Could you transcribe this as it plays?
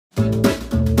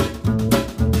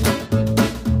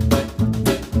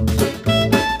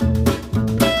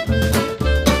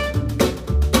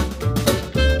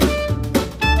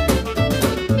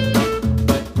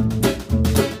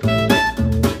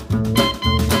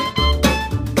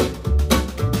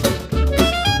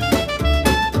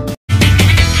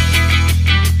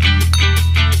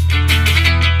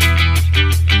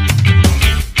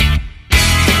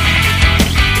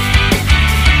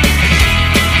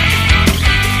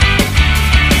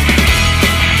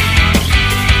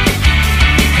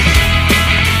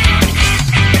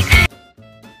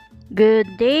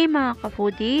Good day mga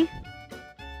ka-foodie!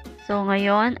 So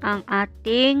ngayon ang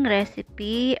ating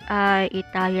recipe ay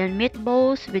Italian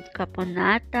meatballs with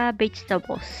Caponata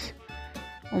Vegetables.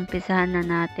 Umpisahan na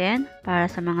natin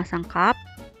para sa mga sangkap.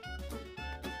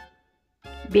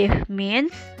 Beef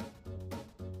mince,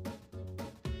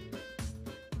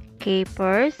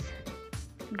 capers,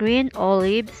 green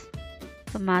olives,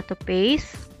 tomato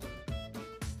paste,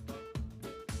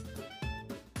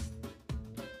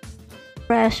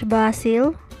 fresh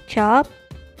basil, chop,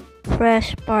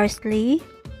 fresh parsley,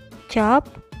 chop,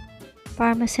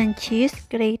 parmesan cheese,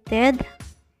 grated,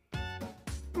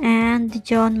 and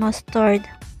Dijon mustard.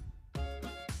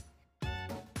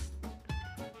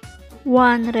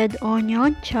 1 red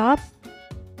onion, chop,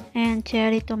 and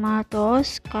cherry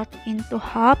tomatoes, cut into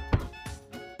half.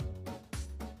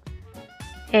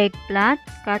 Eggplant,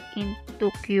 cut into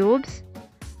cubes.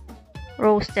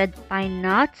 Roasted pine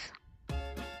nuts.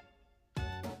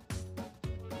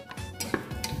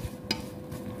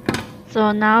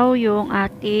 So now, yung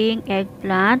ating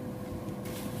eggplant,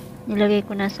 nilagay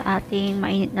ko na sa ating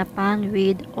mainit na pan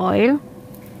with oil.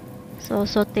 So,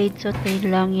 sauteed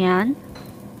lang yan.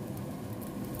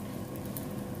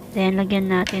 Then,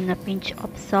 lagyan natin na pinch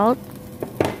of salt.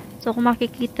 So, kung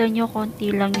makikita nyo,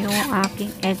 konti lang yung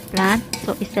aking eggplant.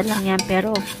 So, isa lang yan.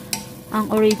 Pero,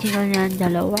 ang original niyan,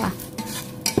 dalawa.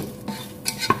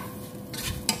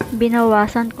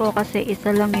 Binawasan ko kasi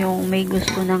isa lang yung may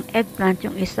gusto ng eggplant,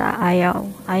 yung isa ayaw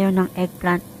ng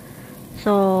eggplant.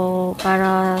 So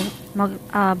para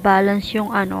mag-balance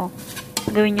yung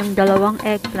gawin yung dalawang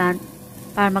eggplant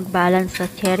para mag-balance sa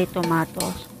cherry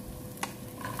tomatoes.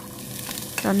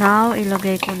 So now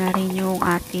ilagay ko na rin yung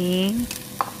ating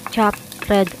chopped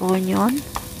red onion.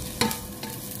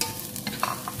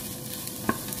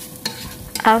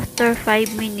 After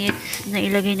 5 minutes, na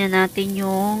ilagay na natin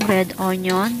yung red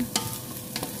onion.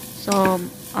 So,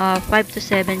 5 to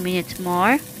 7 minutes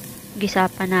more. Gisa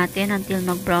pa natin until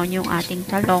mag-brown yung ating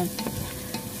talong.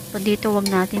 So, dito wag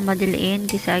natin madiliin.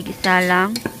 Gisa-gisa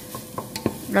lang.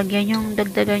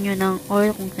 Dagdagan nyo ng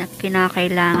oil kung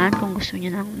kinakailangan. Kung gusto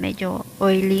nyo ng medyo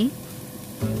oily.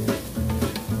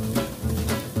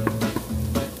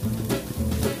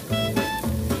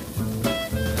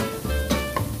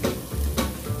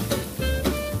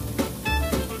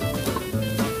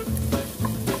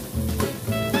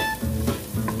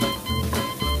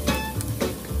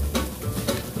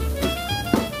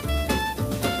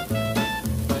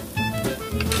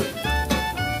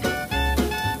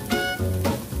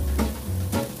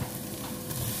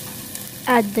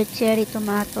 Add the cherry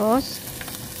tomatoes.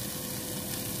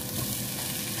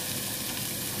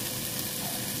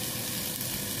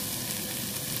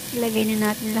 Ilagay na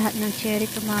natin lahat ng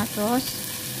cherry tomatoes.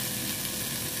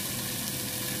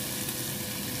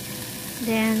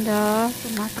 Then the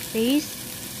tomato paste.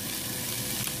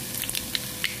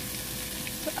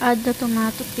 So add the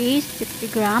tomato paste,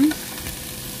 50 grams.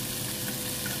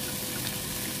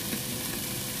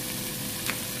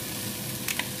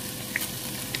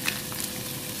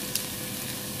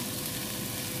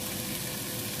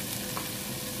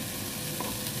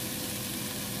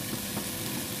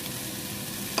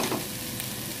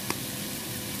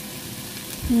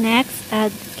 Next,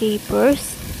 add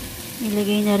capers.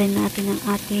 Nilagay na rin natin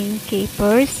ang ating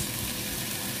capers.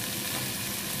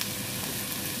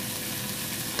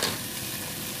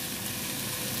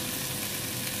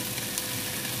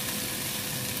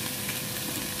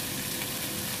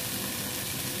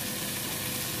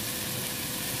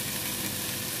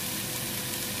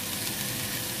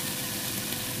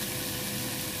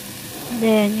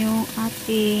 Then, yung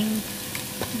ating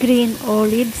green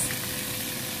olives.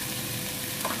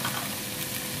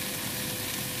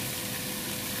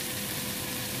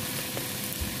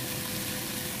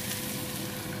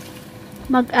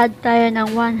 Mag-add tayo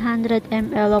ng 100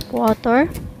 ml of water.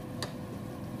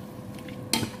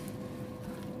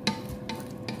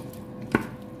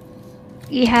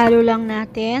 Ihalo lang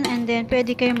natin and then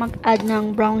pwede kayo mag-add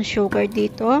ng brown sugar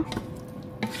dito.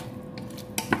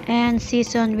 And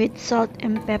season with salt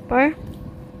and pepper.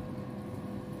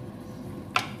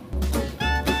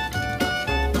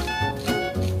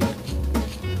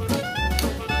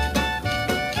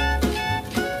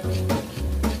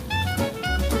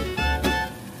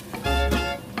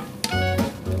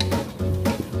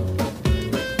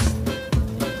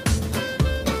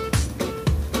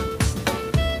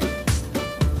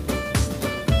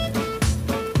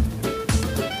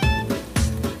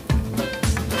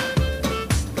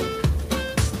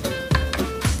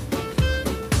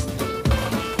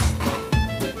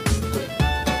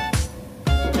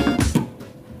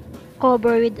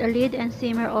 Cover with a lid and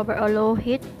simmer over a low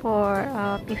heat for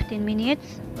 15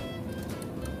 minutes.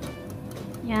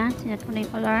 Yan, sinet ko na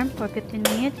yung alarm for 15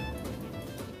 minutes.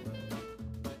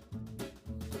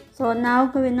 So, now,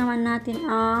 gawin naman natin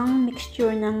ang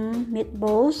mixture ng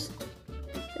meatballs.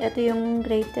 So, ito yung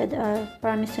grated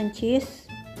parmesan cheese.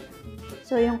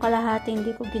 So, yung kalahati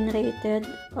hindi ko ginrated.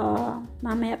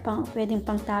 Mamaya pwedeng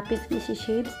pang tapis, easy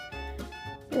shapes.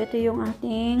 So, ito yung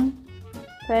ating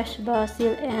fresh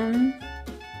basil and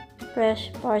fresh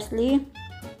parsley.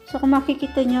 So, kung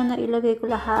makikita nyo na ilagay ko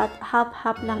lahat,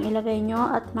 half-half lang ilagay nyo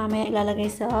at mamaya ilalagay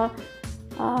sa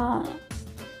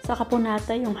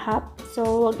caponata yung half.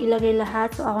 So, wag ilagay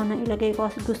lahat. So, ako nang ilagay ko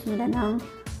kasi gusto nila ng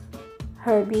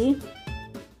herby,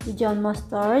 Dijon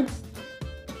mustard,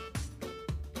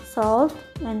 salt,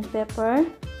 and pepper.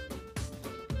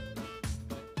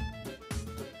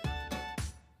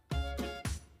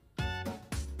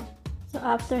 So,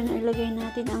 after na ilagay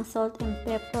natin ang salt and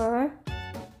pepper,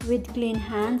 with clean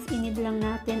hands, inid lang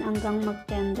natin hanggang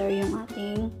mag-tender yung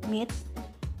ating meat.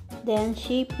 Then,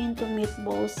 shape into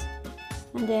meatballs.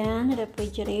 And then,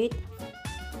 refrigerate.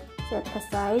 Set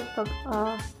aside.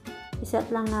 Iset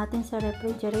lang natin sa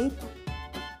refrigerate.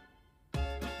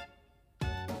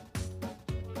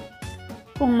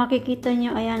 Kung makikita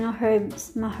nyo, ayan ang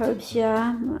herbs. Ma-herbs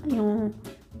siya. Yung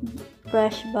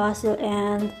fresh basil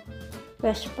and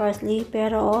fresh parsley.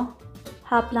 Pero,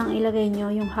 half lang ilagay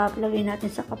nyo. Yung half lagay natin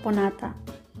sa caponata.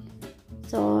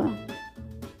 So,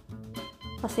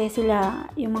 kasi sila,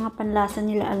 yung mga panlasa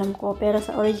nila alam ko. Pero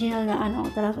sa original na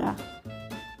talaga,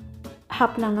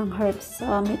 half lang ng herbs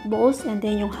sa meatballs. And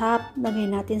then yung half, lagay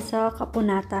natin sa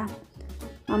caponata.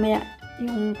 Mamaya,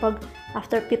 yung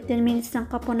after 15 minutes ng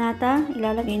caponata,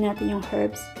 ilalagay natin yung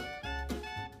herbs.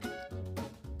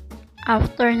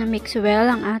 After na mix well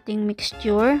ang ating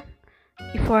mixture,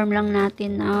 i-form lang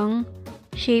natin ng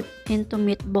shape into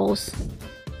meatballs.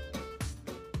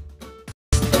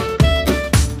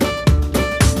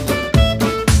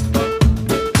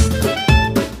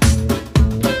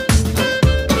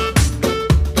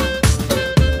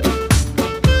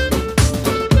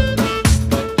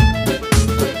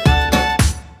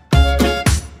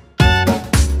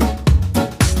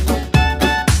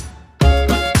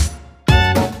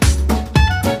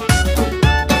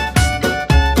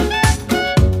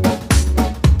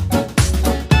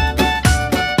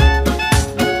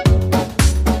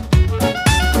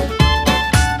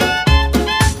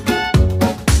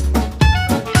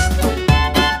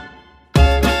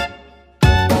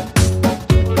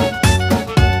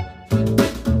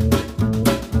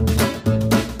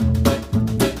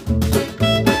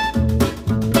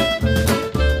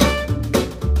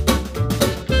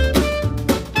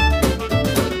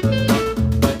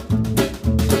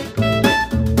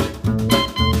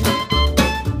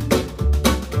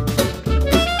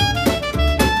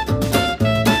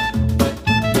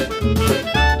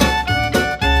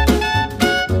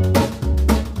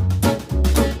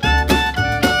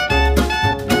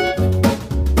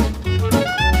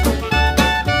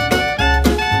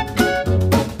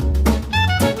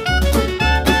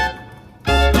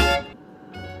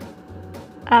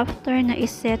 After na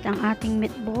iset ang ating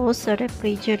meatballs sa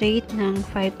refrigerate ng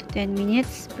 5 to 10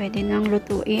 minutes, pwede nang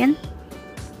lutuin.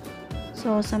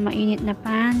 So, sa mainit na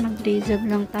pan, mag-drizzle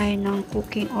lang tayo ng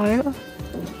cooking oil.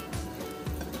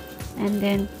 And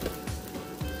then,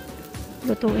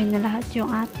 lutuin na lahat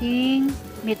yung ating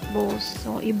meatballs.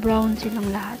 So, i-brown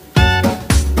silang lahat.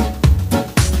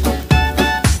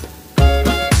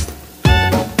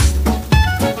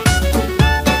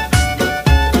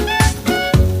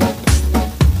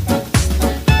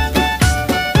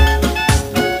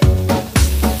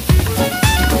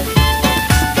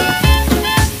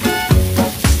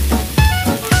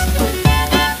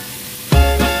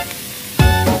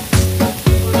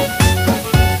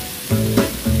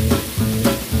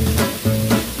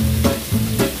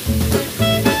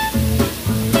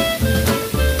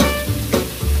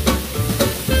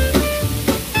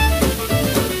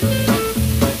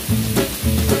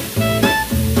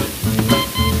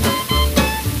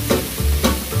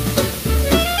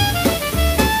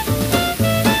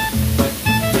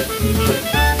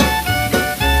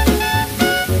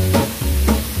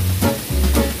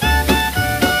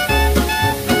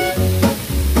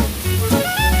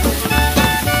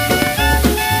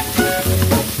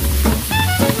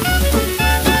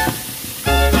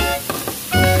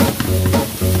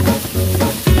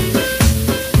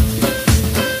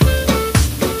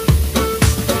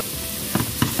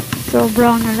 So,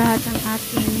 brown na lahat ang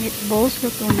ating meatballs.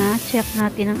 Luto na. Check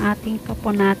natin ang ating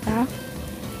caponata.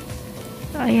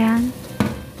 So, ayan.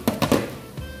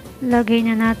 Lagay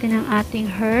na natin ang ating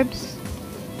herbs.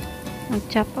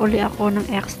 Mag-chop uli ako ng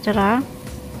extra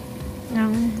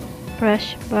ng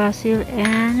fresh basil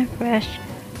and fresh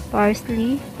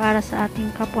parsley para sa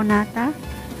ating caponata.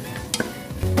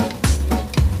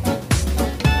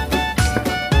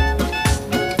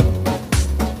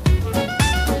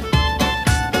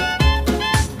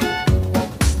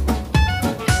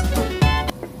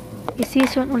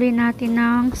 I-season uli natin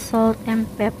ng salt and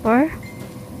pepper.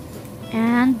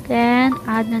 And then,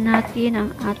 add na natin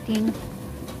ang ating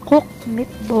cooked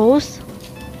meatballs.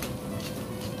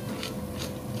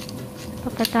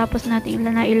 Pagkatapos natin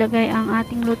ilagay ang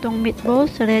ating lutong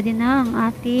meatballs, ready na ang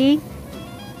ating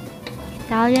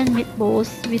Italian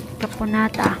meatballs with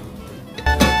caponata.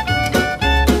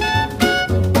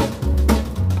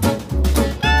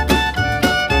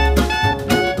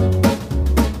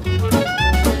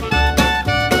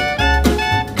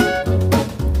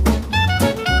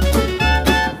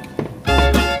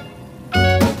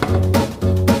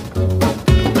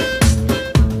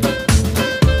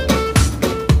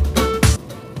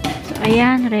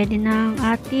 Ayan, ready na ang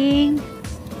ating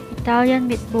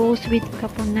Italian meatballs with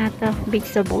Caponata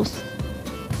Vegetables.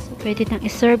 So, pwede nang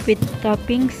iserve with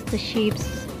toppings, the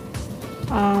shapes,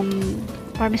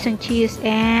 parmesan cheese,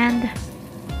 and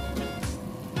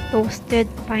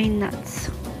toasted pine nuts.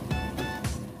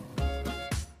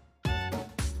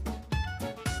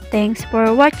 Thanks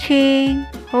for watching.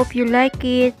 Hope you like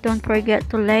it. Don't forget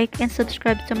to like and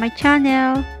subscribe to my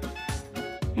channel.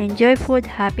 Enjoy food,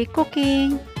 happy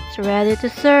cooking. It's ready to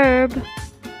serve.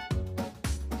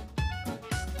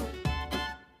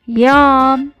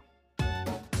 Yum!